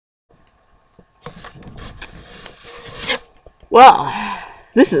Well,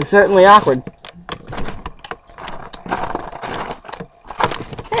 this is certainly awkward.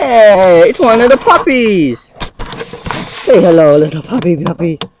 Hey, it's one of the puppies! Say hello, little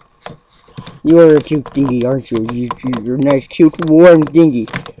puppy. You are a cute dingy, aren't you? You're a nice, cute, warm dingy.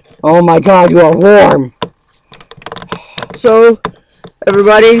 Oh my god, you are warm! So,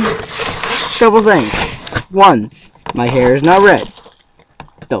 everybody, couple things. One, my hair is not red.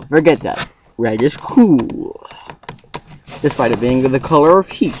 Don't forget that. Red is cool. Despite it being the color of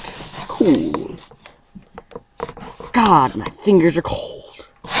heat. Cool. God, my fingers are cold.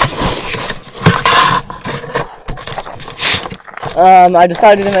 I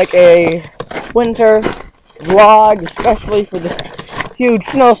decided to make a winter vlog, especially for this huge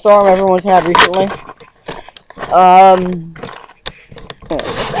snowstorm everyone's had recently.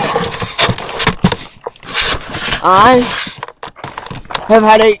 I have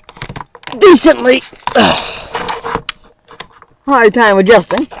had a decently hard time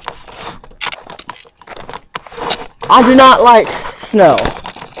adjusting. I do not like snow,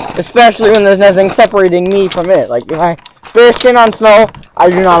 especially when there's nothing separating me from it. Like if I bare skin on snow, I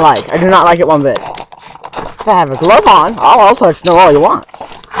do not like it one bit. If I have a glove on, I'll touch snow all you want.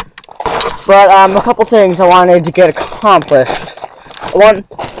 But a couple things I wanted to get accomplished. One,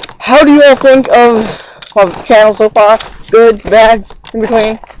 how do you all think of the channel so far? Good, bad, in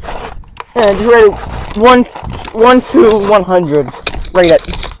between? Yeah, just rate it 1 to 100. Rate it.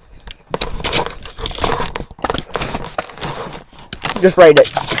 Just rate it.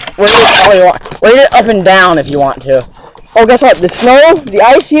 Rate it all you want. Rate it up and down if you want to. Oh, guess what? The snow, the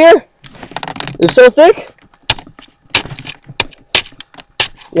ice here is so thick.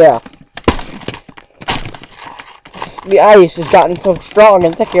 Yeah. The ice has gotten so strong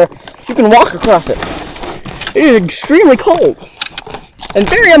and thick here, you can walk across it. It is extremely cold and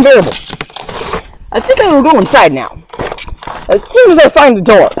very unbearable. I think I will go inside now. As soon as I find the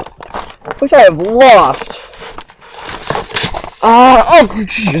door, which I have lost. Oh,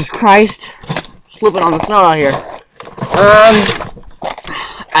 Jesus Christ. Slipping on the snow out here.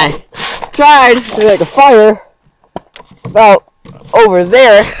 I tried to make a fire about over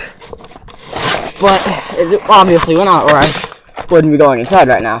there, but it obviously went out, or I wouldn't be going inside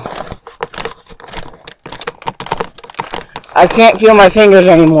right now. I can't feel my fingers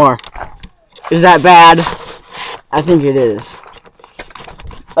anymore. Is that bad? I think it is.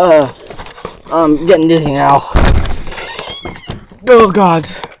 I'm getting dizzy now. Oh god.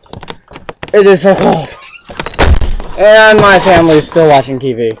 It is so cold. And my family is still watching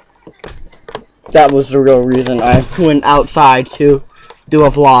TV. That was the real reason I went outside to do a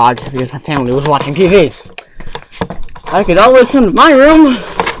vlog, because my family was watching TV. I could always come to my room,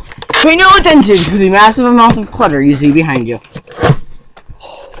 pay no attention to the massive amount of clutter you see behind you.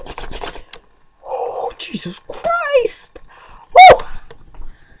 Oh, Jesus Christ! Woo!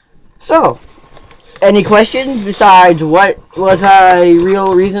 So, any questions besides what was a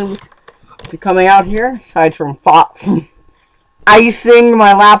real reason to coming out here, aside from icing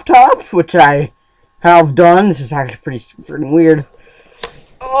my laptop, which I have done. This is actually pretty freaking weird.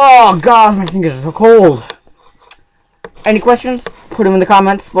 Oh god, my fingers are so cold. Any questions? Put them in the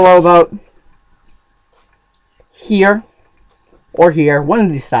comments below about here or here, one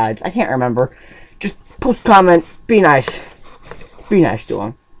of these sides. I can't remember. Just post a comment. Be nice. Be nice to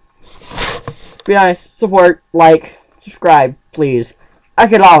them. Be nice. Support. Like. Subscribe, please. I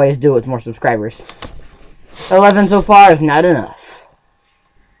could always do with more subscribers. 11 so far is not enough.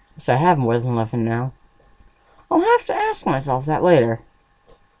 So I have more than 11 now. I'll have to ask myself that later.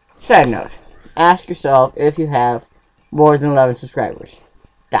 Side note. Ask yourself if you have more than 11 subscribers.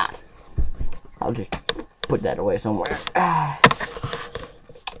 Dot. I'll just put that away somewhere. I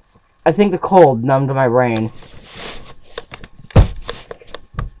think the cold numbed my brain.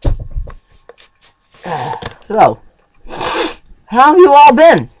 So, how have you all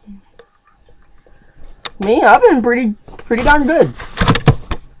been? Me, I've been pretty darn good.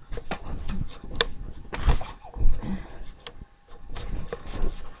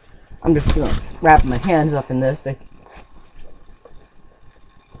 I'm just gonna wrap my hands up in this to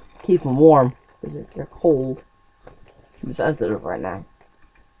keep them warm, because they're cold. I'm sensitive right now.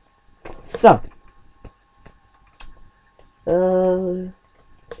 So,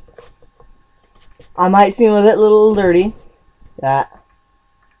 I might seem a little dirty. That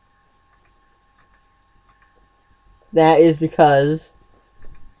is because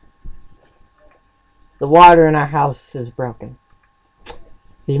the water in our house is broken.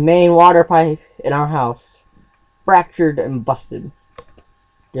 The main water pipe in our house fractured and busted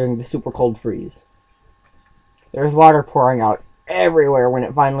during the super cold freeze. There's water pouring out everywhere when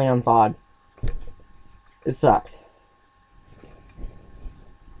it finally unthawed. It sucked.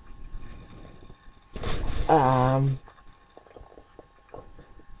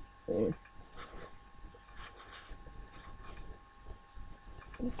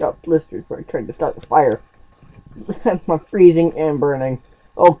 Got blisters where I tried to start the fire. I'm freezing and burning.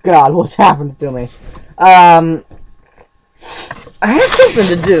 Oh God, what's happened to me? I had something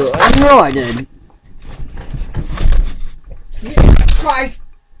to do. I know I did. Jesus Christ!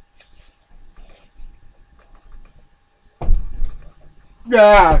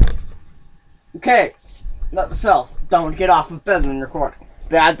 Yeah. Okay. Not the self. Don't get off of bed when you're recording.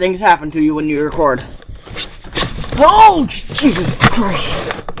 Bad things happen to you when you record. Oh, Jesus Christ.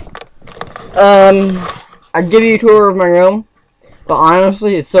 I'd give you a tour of my room, but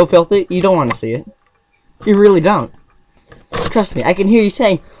honestly, it's so filthy, you don't want to see it. You really don't. Trust me, I can hear you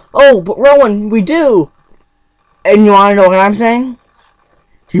saying, "Oh, but Rowan, we do." And you want to know what I'm saying?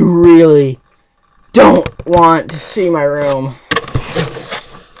 You really don't want to see my room.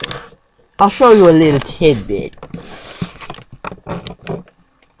 I'll show you a little tidbit. But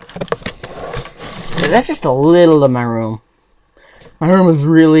that's just a little of my room. My room is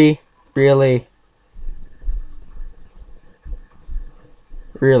really dirty.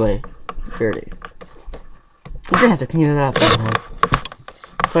 I'm gonna have to clean it up.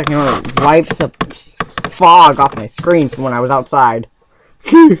 It's like, you know, it wipes the fog off my screen from when I was outside.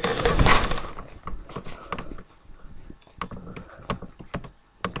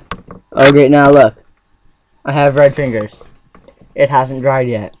 Okay, now look. I have red fingers. It hasn't dried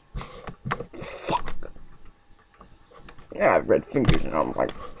yet. Fuck. Yeah, I have red fingers and I'm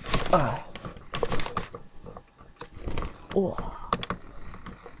like... Oh.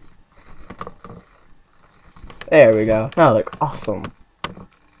 There we go. Now I look awesome.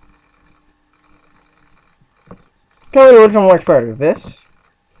 Tell me which one works better, this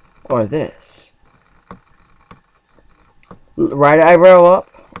or this. Right eyebrow up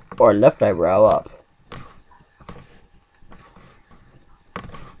or left eyebrow up.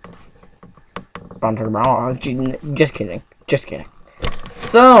 Just kidding. Just kidding.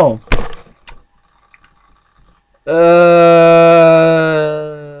 So,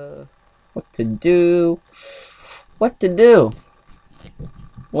 what to do? What to do?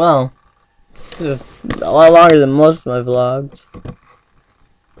 Well, this is a lot longer than most of my vlogs.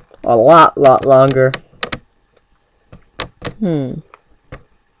 A lot longer.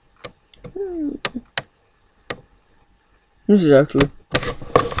 This is actually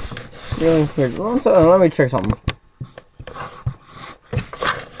really weird. Let me check something.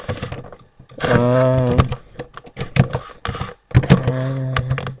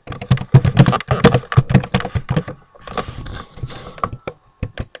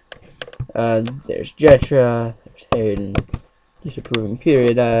 There's Jetra, there's Hayden, disapproving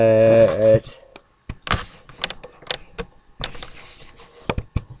period,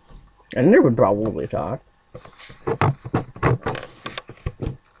 and they would probably talk.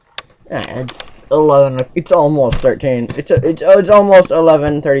 It's 11. It's almost 13. It's almost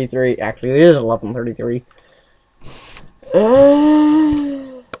 11:33. Actually, it is 11:33.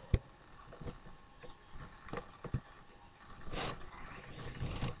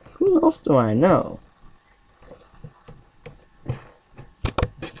 Who else do I know? I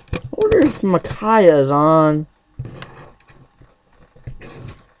wonder if Micaiah's on.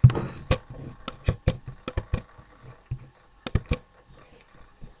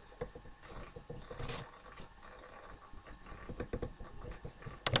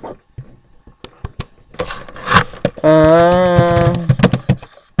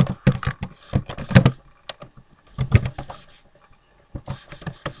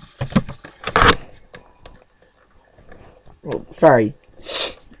 Oh, sorry.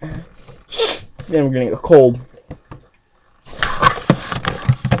 Then we're getting a cold.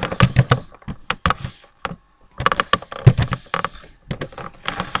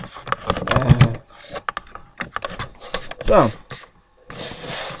 So,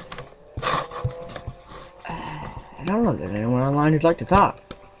 I don't know if there's anyone online who'd like to talk.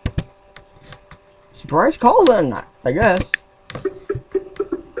 Surprise call then, I guess.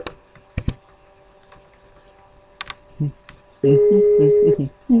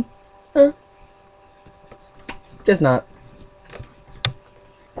 Guess not.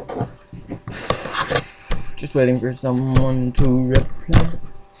 Just waiting for someone to reply.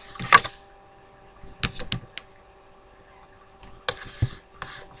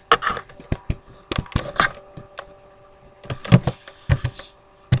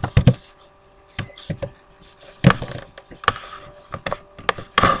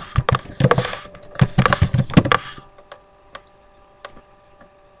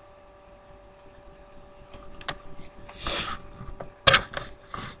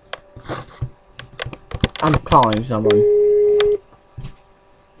 I'm calling someone.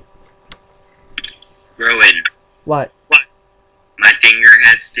 Rowan. What? My finger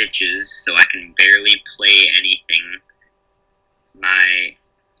has stitches, so I can barely play anything.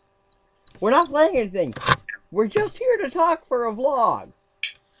 We're not playing anything. We're just here to talk for a vlog.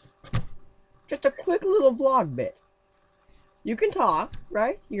 Just a quick little vlog bit. You can talk,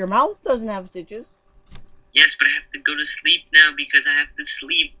 right? Your mouth doesn't have stitches. Yes, but I have to go to sleep now because I have to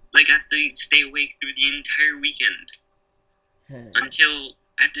sleep. Like, I have to stay awake through the entire weekend. Until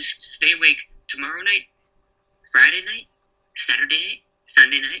I have to stay awake tomorrow night, Friday night, Saturday night,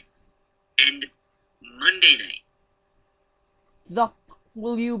 Sunday night, and Monday night. The f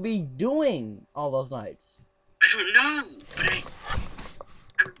will you be doing all those nights? I don't know, but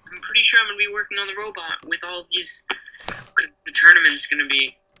I'm pretty sure I'm going to be working on the robot with all these. The tournament's going to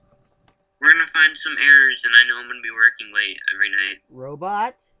be. We're going to find some errors, and I know I'm going to be working late every night.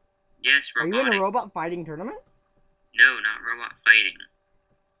 Robot? Yes, robotics. Are you in a robot fighting tournament? No, not robot fighting.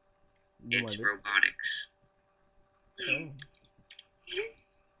 No, It's robotics. Oh.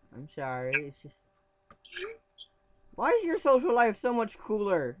 I'm sorry. It's just... Why is your social life so much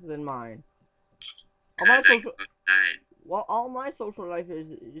cooler than mine? All my social... Well, all my social life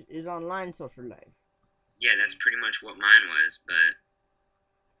is online social life. Yeah, that's pretty much what mine was, but...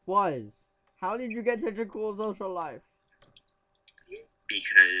 Was. How did you get such a cool social life?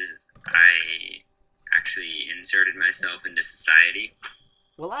 Because I actually inserted myself into society.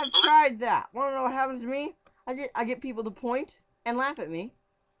 Well, I've tried that. Want to know what happens to me? I get people to point and laugh at me,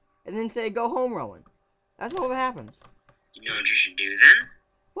 and then say, "Go home, Rowan." That's all that happens. You know what you should do then?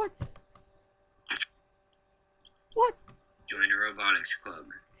 What? What? Join a robotics club.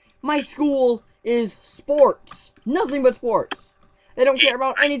 My school is sports. Nothing but sports. They don't care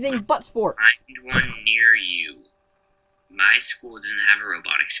about anything but sports. Find one near you. My school doesn't have a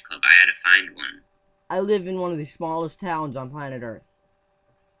robotics club. I had to find one. I live in one of the smallest towns on planet Earth.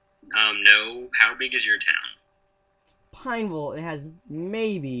 No. How big is your town? It's Pineville. It has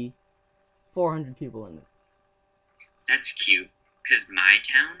maybe 400 people in it. That's cute, because my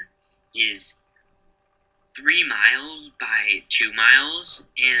town is 3 miles by 2 miles,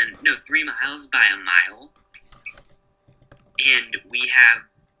 and, no, 3 miles by a mile, and we have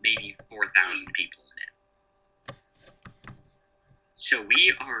maybe 4,000 people in it. So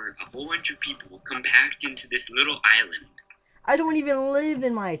we are a whole bunch of people compact into this little island. I don't even live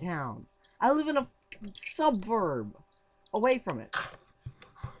in my town. I live in a suburb away from it.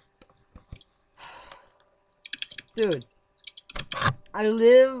 Dude, I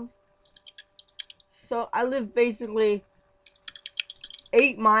live basically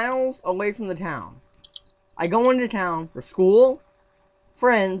 8 miles away from the town. I go into town for school,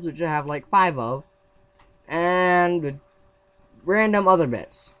 friends, which I have like 5 of, and random other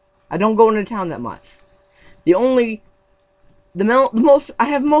bits. I don't go into town that much. I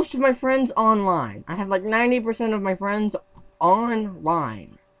have most of my friends online. I have like 90% of my friends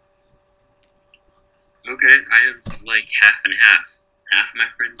online. Okay, I have like half and half. Half my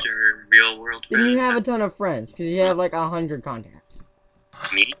friends are real world friends. Then you have a ton of friends, because you have like 100 contacts.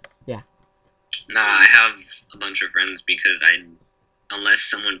 Me? Yeah. Nah, I have a bunch of friends because unless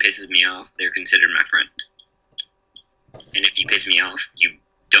someone pisses me off, they're considered my friend. And if you piss me off, you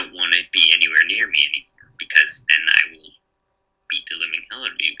don't want to be anywhere near me anymore, because then I will beat the living hell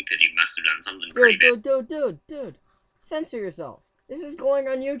out of you because you must have done something pretty bad. Dude. Censor yourself. This is going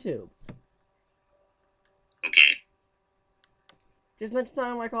on YouTube. Okay. Just next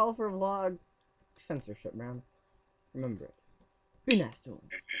time I call for a vlog, censorship, man. Remember it. Be nice to him.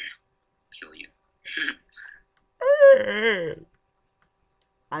 Kill you.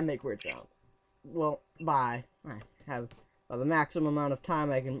 I make weird sound. Well, bye. I have the maximum amount of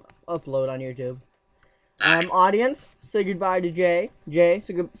time I can upload on YouTube. Audience, say goodbye to Jay. Jay,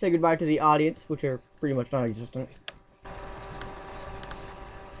 say goodbye to the audience, which are pretty much non-existent.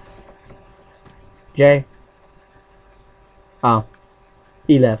 Jay. Oh.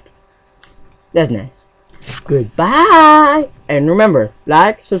 He left. That's nice. Goodbye! And remember,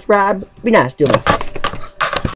 like, subscribe, be nice to me.